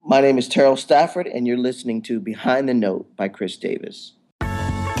My name is Terrell Stafford, and you're listening to Behind the Note by Chris Davis.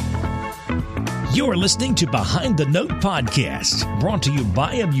 You're listening to Behind the Note podcast, brought to you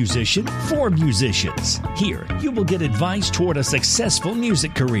by a musician for musicians. Here, you will get advice toward a successful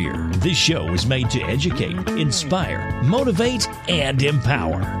music career. This show is made to educate, inspire, motivate, and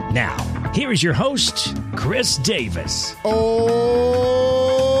empower. Now, here is your host, Chris Davis. Oh,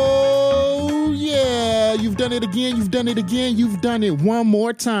 yeah. You've done it again. You've done it again. You've done it one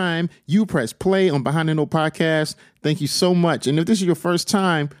more time. You press play on Behind the Note podcast. Thank you so much. And if this is your first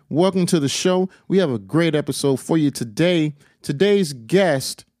time, welcome to the show. We have a great episode for you today. Today's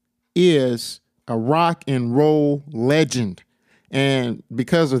guest is a rock and roll legend. And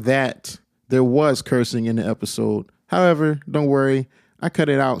because of that, there was cursing in the episode. However, don't worry, I cut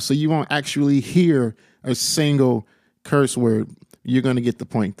it out so you won't actually hear a single curse word. You're going to get the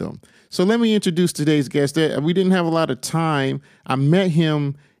point, though. So let me introduce today's guest. We didn't have a lot of time. I met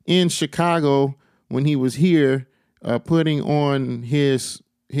him in Chicago when he was here putting on his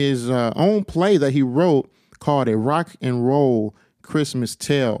own play that he wrote called A Rock and Roll Christmas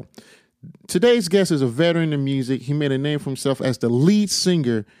Tale. Today's guest is a veteran in music. He made a name for himself as the lead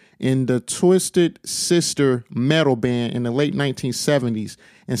singer in the Twisted Sister metal band in the late 1970s.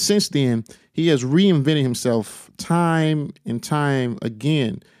 And since then, he has reinvented himself time and time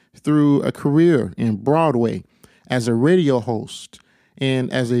again through a career in Broadway as a radio host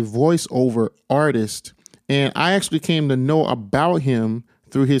and as a voiceover artist. And I actually came to know about him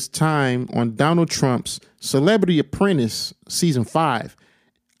through his time on Donald Trump's Celebrity Apprentice Season 5.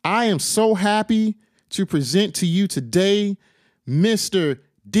 I am so happy to present to you today, Mr.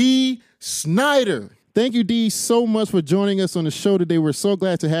 D. Snider. Thank you, D, so much for joining us on the show today. We're so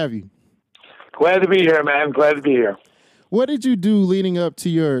glad to have you. Glad to be here, man. Glad to be here. What did you do leading up to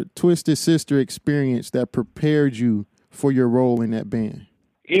your Twisted Sister experience that prepared you for your role in that band?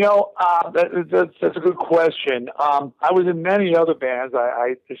 You know, that's a good question. I was in many other bands.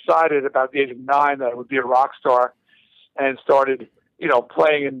 I decided about the age of 9 that I would be a rock star and started,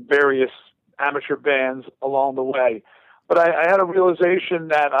 playing in various amateur bands along the way. But I had a realization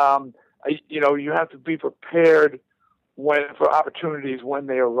that, you have to be prepared for opportunities when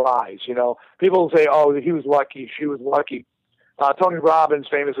they arise. People say, oh, he was lucky, she was lucky. Tony Robbins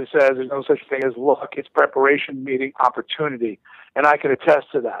famously says there's no such thing as luck. It's preparation meeting opportunity. And I can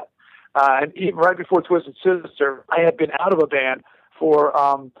attest to that. And even right before Twisted Sister, I had been out of a band for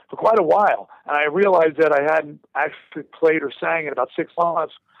quite a while. And I realized that I hadn't actually played or sang in about 6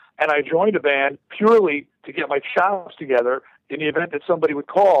 months. And I joined a band purely to get my chops together. In the event that somebody would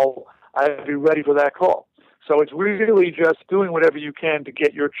call, I'd be ready for that call. So it's really just doing whatever you can to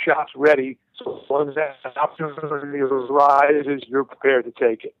get your chops ready. So when that opportunity arises, you're prepared to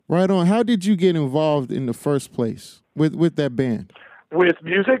take it. Right on. How did you get involved in the first place with that band? With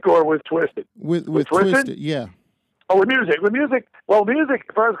music or with Twisted? With Twisted, yeah. Oh, with music. Well,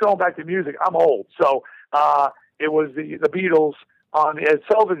 first going back to music, I'm old. So it was the Beatles on the Ed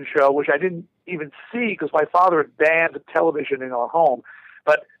Sullivan Show, which I didn't even see because my father had banned television in our home.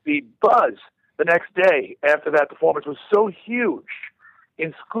 But the buzz the next day after that performance was so huge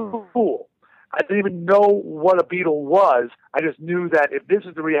in school. I didn't even know what a Beatle was. I just knew that if this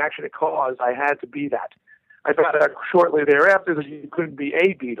is the reaction it caused, I had to be that. I found out shortly thereafter that you couldn't be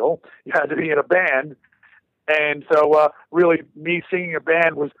a Beatle. You had to be in a band. And so really me singing a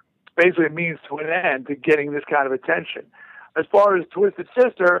band was basically a means to an end to getting this kind of attention. As far as Twisted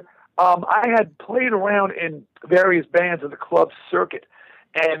Sister, I had played around in various bands in the club circuit.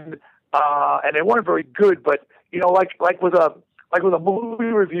 And they weren't very good, but, like with a movie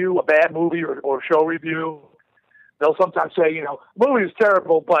review, a bad movie or show review, they'll sometimes say, movie is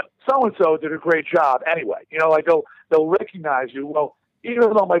terrible, but so-and-so did a great job anyway. They'll recognize you. Well,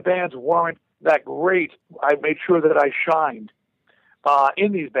 even though my bands weren't that great, I made sure that I shined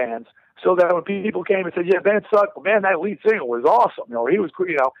in these bands so that when people came and said, yeah, band sucked, but man, that lead singer was awesome. He was,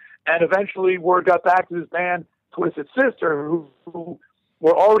 and eventually word got back to this band, Twisted Sister, who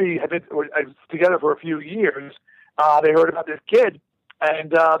had been together for a few years. They heard about this kid,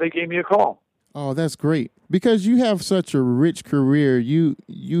 and they gave me a call. Oh, that's great. Because you have such a rich career.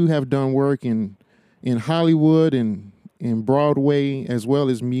 You have done work in Hollywood and in Broadway as well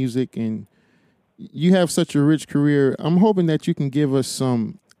as music, and you have such a rich career. I'm hoping that you can give us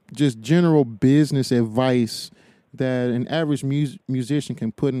some just general business advice that an average musician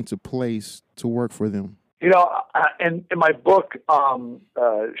can put into place to work for them. In my book,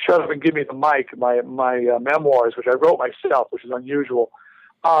 Shut Up and Give Me the Mic, my memoirs, which I wrote myself, which is unusual,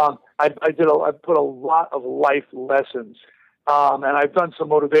 I put a lot of life lessons, and I've done some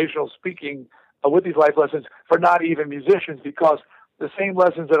motivational speaking with these life lessons for not even musicians, because the same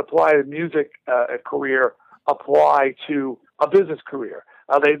lessons that apply to music career apply to a business career.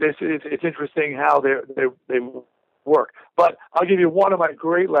 It's interesting how they work. But I'll give you one of my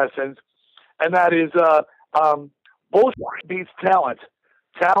great lessons, and that is bullshit beats talent.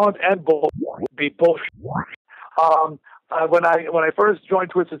 Talent and bullshit beat bullshit. When I first joined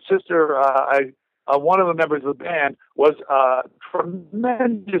Twisted Sister, one of the members of the band was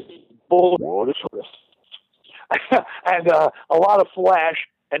tremendous bullshit and a lot of flash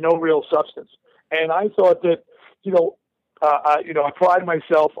and no real substance. And I thought that, I pride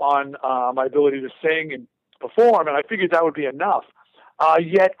myself on my ability to sing and perform, and I figured that would be enough.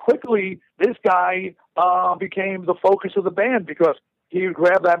 Yet quickly, this guy became the focus of the band because he would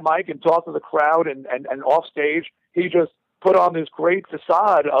grab that mic and talk to the crowd, and off stage, he just put on this great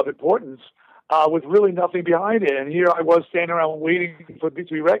facade of importance with really nothing behind it. And here I was standing around waiting for it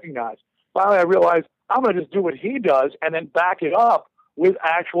to be recognized. Finally, I realized I'm going to just do what he does and then back it up with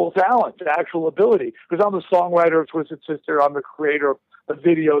actual talent, actual ability. Because I'm the songwriter of Twisted Sister, I'm the creator of the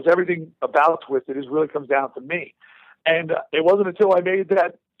videos, everything about Twisted really comes down to me. And it wasn't until I made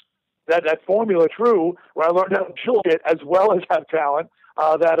that formula true, where I learned how to kill it as well as have talent,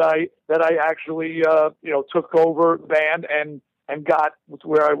 that I actually took over the band and got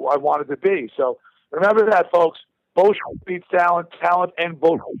where I wanted to be. So remember that, folks. Bullshit beats talent, talent and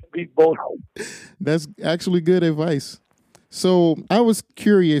bullshit beat bullshit. That's actually good advice. So I was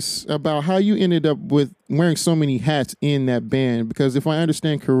curious about how you ended up with wearing so many hats in that band, because if I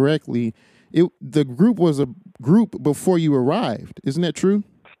understand correctly, the group was a group before you arrived. Isn't that true?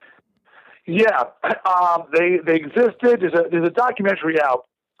 Yeah, they existed. There's a documentary out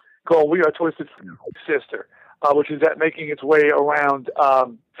called "We Are Twisted Sister," which is making its way around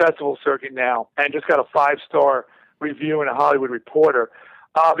festival circuit now, and just got a 5-star review in a Hollywood Reporter.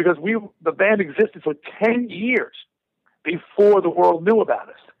 Because the band existed for 10 years before the world knew about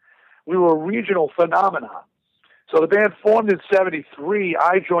us. We were a regional phenomenon. So the band formed in 73.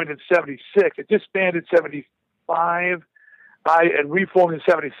 I joined in 76. It disbanded in 75. And reformed in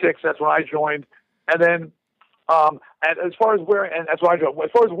 76. That's when I joined. And then, and as far as that's when I joined.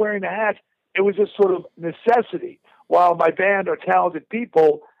 As far as wearing the hats, it was just sort of necessity. While my band are talented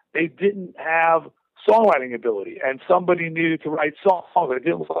people, they didn't have songwriting ability, and somebody needed to write songs. I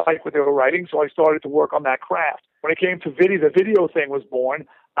didn't like what they were writing, so I started to work on that craft. When it came to video, the video thing was born.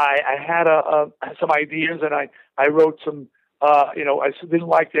 I had some ideas, and I wrote some. I didn't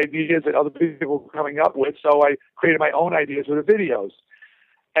like the ideas that other people were coming up with, so I created my own ideas for the videos.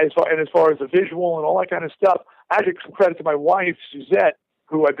 As far as the visual and all that kind of stuff, I have to give some credit to my wife, Suzette,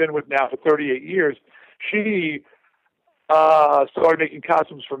 who I've been with now for 38 years. She started making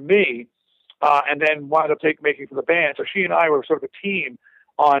costumes for me, and then wound up making for the band. So she and I were sort of a team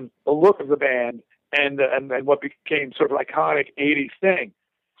on the look of the band and what became sort of an iconic 80s thing.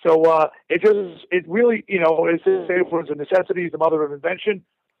 So it really, it's it was a necessity, the mother of invention.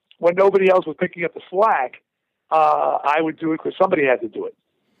 When nobody else was picking up the slack, I would do it because somebody had to do it.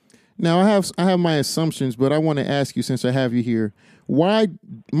 Now I have my assumptions, but I want to ask you, since I have you here, why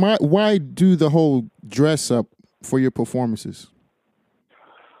do the whole dress up for your performances?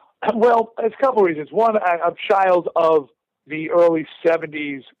 Well, it's a couple of reasons. One, I'm a child of the early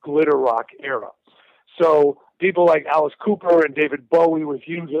 70s glitter rock era. So people like Alice Cooper and David Bowie were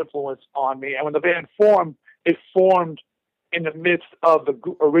huge influence on me. And when the band formed, it formed in the midst of the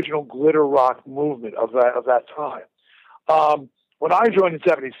original glitter rock movement of that time. When I joined in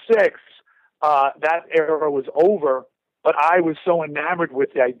 76, that era was over, but I was so enamored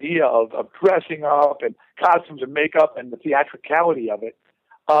with the idea of dressing up and costumes and makeup and the theatricality of it,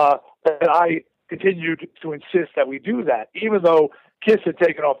 that I continued to insist that we do that. Even though Kiss had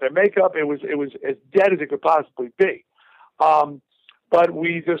taken off their makeup, it was as dead as it could possibly be. But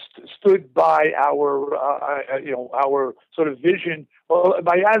we just stood by our sort of vision. Well,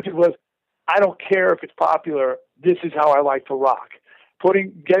 my attitude was, I don't care if it's popular. This is how I like to rock.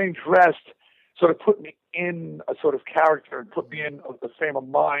 Getting dressed sort of put me in a sort of character and put me in the frame of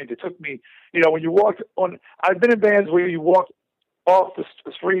mind. It took me, when you walked on, I've been in bands where you walk off the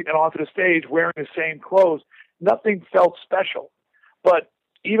street and onto the stage wearing the same clothes. Nothing felt special. But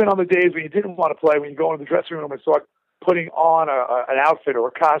even on the days when you didn't want to play, when you go into the dressing room and start putting on an outfit or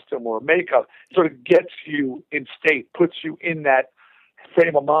a costume or makeup, it sort of gets you in state, puts you in that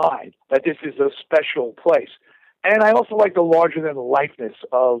frame of mind that this is a special place. And I also like the larger-than-lifeness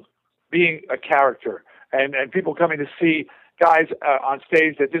of being a character and people coming to see guys on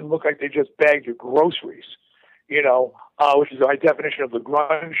stage that didn't look like they just bagged your groceries, which is my definition of the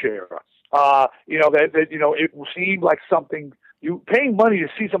grunge era. It seemed like something, you paying money to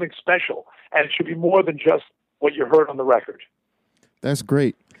see something special, and it should be more than just what you heard on the record. That's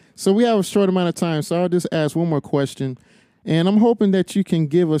great. So we have a short amount of time, so I'll just ask one more question. And I'm hoping that you can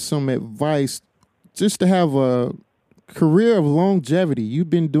give us some advice just to have a career of longevity. You've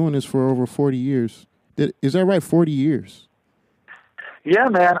been doing this for over 40 years. Is that right? 40 years. Yeah,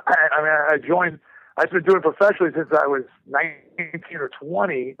 man. I've been doing it professionally since I was 19 or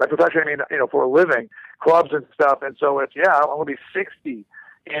 20. By professionally, I mean, for a living, clubs and stuff. And so I'm going to be 60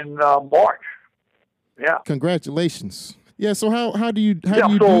 in March. Yeah. Congratulations. Yeah. So how do you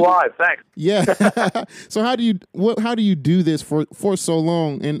I'm still alive. Thanks. Yeah. So how do you do this for so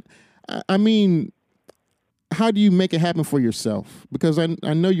long? And I mean, how do you make it happen for yourself? Because I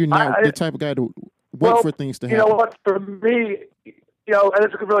know you're not the type of guy to wait for things to happen. You know what? For me, and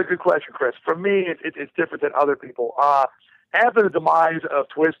it's a really good question, Chris. For me, it's different than other people. After the demise of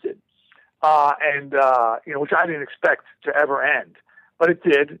Twisted, which I didn't expect to ever end, but it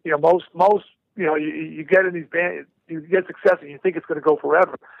did. Most you get in these bands, you get success, and you think it's going to go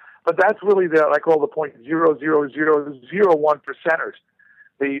forever, but that's really I call the 0.00001 percenters.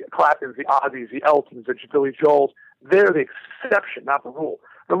 The Claptons, the Ozzies, the Eltons, the Billy Joels, they're the exception, not the rule.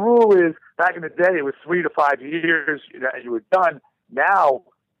 The rule is, back in the day, it was 3 to 5 years and you were done. Now,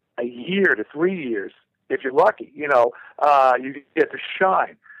 a year to 3 years, if you're lucky, you get to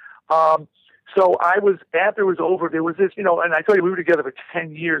shine. So after it was over, there was this, and I told you we were together for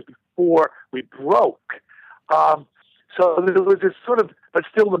 10 years before we broke. So there was this but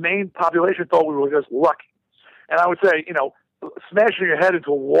still the main population thought we were just lucky. And I would say, smashing your head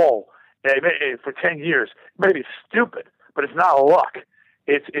into a wall for 10 years may be stupid, but it's not luck.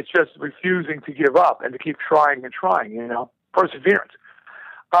 It's just refusing to give up and to keep trying and trying, perseverance.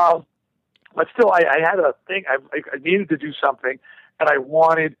 But still, I had a thing. I needed to do something, and I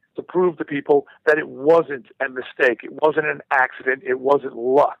wanted to prove to people that it wasn't a mistake. It wasn't an accident. It wasn't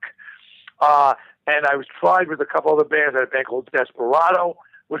luck. And I was tried with a couple other bands. I had a band called Desperado,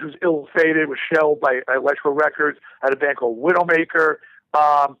 which was ill-fated, was shelved by Electro Records. I had a band called Widowmaker,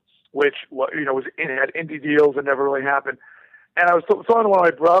 which had indie deals and never really happened. And I was talking to one of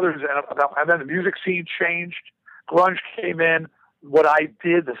my brothers, and then the music scene changed. Grunge came in. What I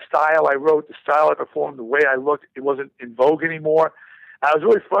did, the style I wrote, the style I performed, the way I looked, it wasn't in vogue anymore. I was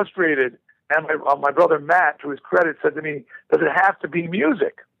really frustrated. And my brother Matt, to his credit, said to me, "Does it have to be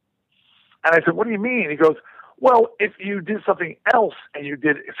music?" And I said, "What do you mean?" He goes, "Well, if you did something else and you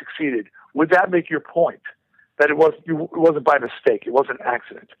succeeded, would that make your point that it wasn't by mistake, it wasn't an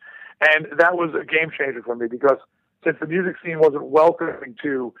accident?" And that was a game changer for me, because since the music scene wasn't welcoming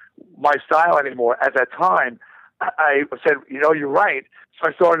to my style anymore at that time, I said, you're right. So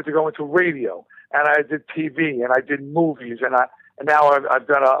I started to go into radio, and I did TV, and I did movies, and now I've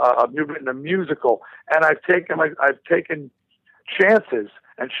done written a musical, and I've taken chances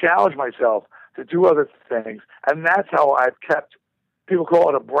and challenged myself to do other things, and that's how I've kept. People call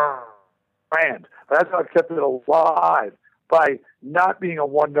it a brand, but that's how I've kept it alive, by not being a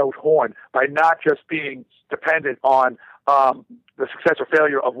one-note horn, by not just being dependent on the success or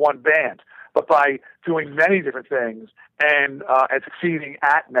failure of one band, but by doing many different things and succeeding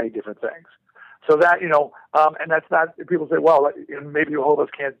at many different things. So that, and that's not, people say, well, maybe all of us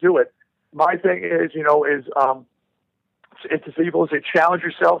can't do it. My thing is, it's to people who say, challenge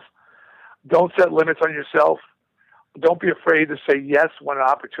yourself. Don't set limits on yourself. Don't be afraid to say yes when an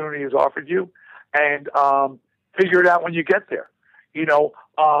opportunity is offered you, and figure it out when you get there.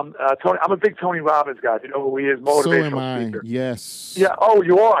 Tony, I'm a big Tony Robbins guy. You know who he is, motivational So am I. speaker. Yes. Yeah. Oh,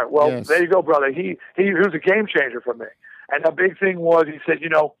 you are. Well, Yes. There you go, brother. He was a game changer for me. And the big thing was, he said,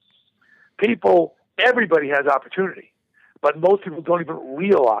 everybody has opportunity, but most people don't even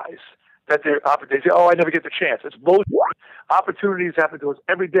realize that they're opportunity. They say, "Oh, I never get the chance." It's bullshit. Opportunities happen to us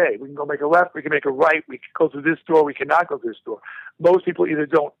every day. We can go make a left, we can make a right, we can go through this door, we cannot go through this door. Most people either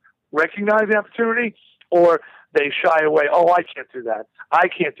don't recognize the opportunity, or they shy away. "Oh, I can't do that. I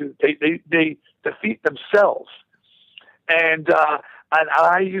can't do." They defeat themselves, and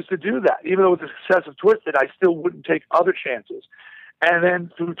I used to do that. Even though with the success of Twisted, I still wouldn't take other chances. And then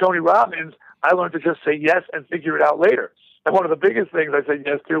through Tony Robbins, I learned to just say yes and figure it out later. And one of the biggest things I said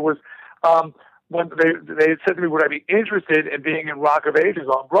yes to was when they had said to me, "Would I be interested in being in Rock of Ages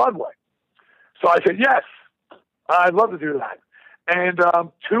on Broadway?" So I said yes. I'd love to do that. And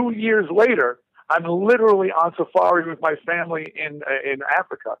 2 years later, I'm literally on safari with my family in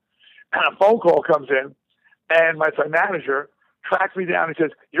Africa, and a phone call comes in, and my manager tracks me down and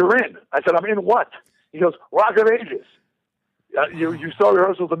says, "You're in." I said, "I'm in what?" He goes, "Rock of Ages. You start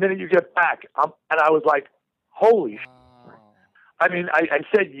rehearsals the minute you get back." And I was like, "Holy shit." I mean, I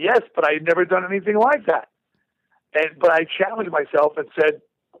said yes, but I had never done anything like that. But I challenged myself and said,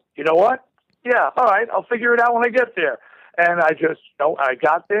 "You know what? Yeah, all right, I'll figure it out when I get there." And I just, I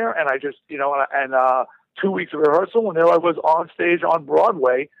got there, and I just, 2 weeks of rehearsal, and there I was on stage on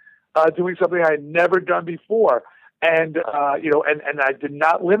Broadway, doing something I had never done before. And, and I did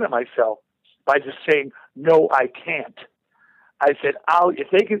not limit myself by just saying, no, I can't. I said,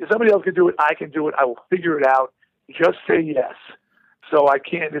 if somebody else can do it, I can do it. I will figure it out. Just say yes. So I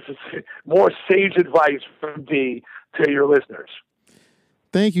can't. This is more sage advice from D to your listeners.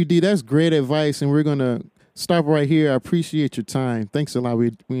 Thank you, D. That's great advice, and we're going to stop right here. I appreciate your time. Thanks a lot.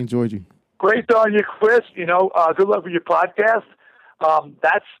 We enjoyed you. Great on you, Chris. Good luck with your podcast.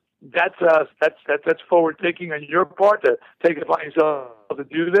 That's forward thinking on your part to take it upon yourself to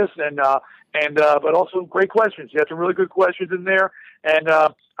do this, but also great questions. You have some really good questions in there, and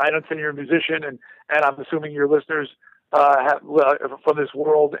I understand you're a musician, and I'm assuming your listeners have from this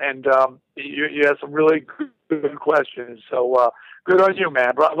world, and you have some really good questions. So good on you,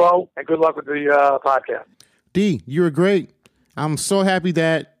 man. Bravo, and good luck with the podcast. D, you were great. I'm so happy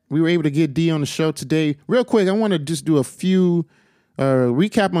that we were able to get D on the show today. Real quick, I want to just do a few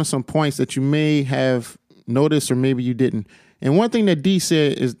recap on some points that you may have noticed or maybe you didn't. And one thing that D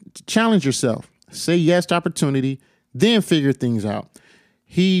said is challenge yourself. Say yes to opportunity, then figure things out.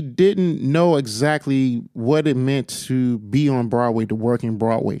 He didn't know exactly what it meant to be on Broadway, to work in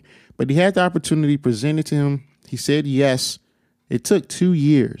Broadway. But he had the opportunity presented to him. He said yes. It took 2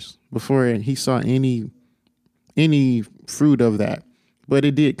 years before he saw any fruit of that. But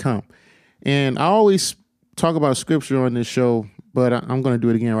it did come. And I always talk about scripture on this show, but I'm going to do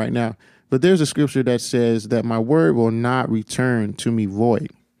it again right now. But there's a scripture that says that my word will not return to me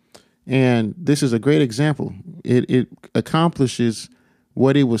void. And this is a great example. It accomplishes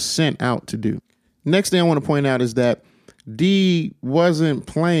what it was sent out to do. Next thing I want to point out is that D wasn't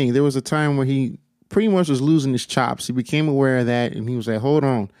playing. There was a time where he pretty much was losing his chops. He became aware of that, and he was like, hold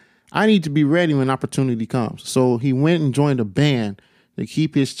on, I need to be ready when opportunity comes. So he went and joined a band to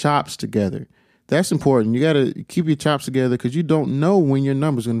keep his chops together. That's important. You got to keep your chops together because you don't know when your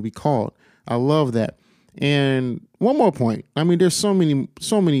number is going to be called. I love that. And one more point. I mean, there's so many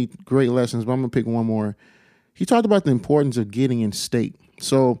great lessons, but I'm going to pick one more. He talked about the importance of getting in state.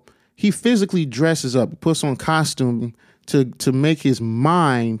 So he physically dresses up, puts on costume to make his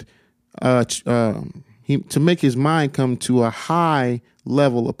mind come to a high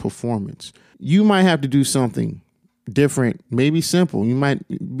level of performance. You might have to do something different, maybe simple. You might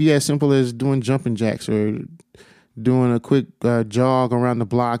be as simple as doing jumping jacks or doing a quick jog around the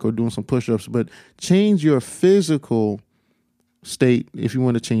block or doing some push-ups, but change your physical state if you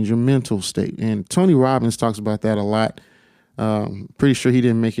want to change your mental state. And Tony Robbins talks about that a lot. Pretty sure he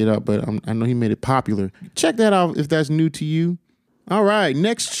didn't make it up, but I know he made it popular. Check that out if that's new to you. All right,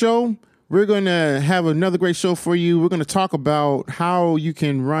 next show, we're going to have another great show for you. We're going to talk about how you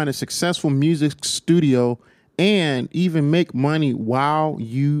can run a successful music studio and even make money while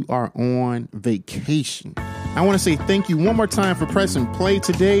you are on vacation. I want to say thank you one more time for pressing play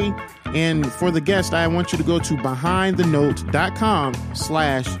today. And for the guest, I want you to go to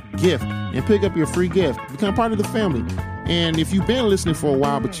behindthenote.com/gift and pick up your free gift. Become part of the family. And if you've been listening for a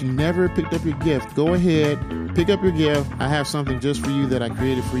while, but you never picked up your gift, go ahead, pick up your gift. I have something just for you that I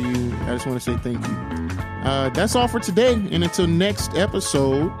created for you. I just want to say thank you. That's all for today. And until next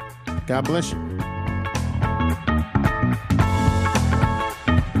episode, God bless you.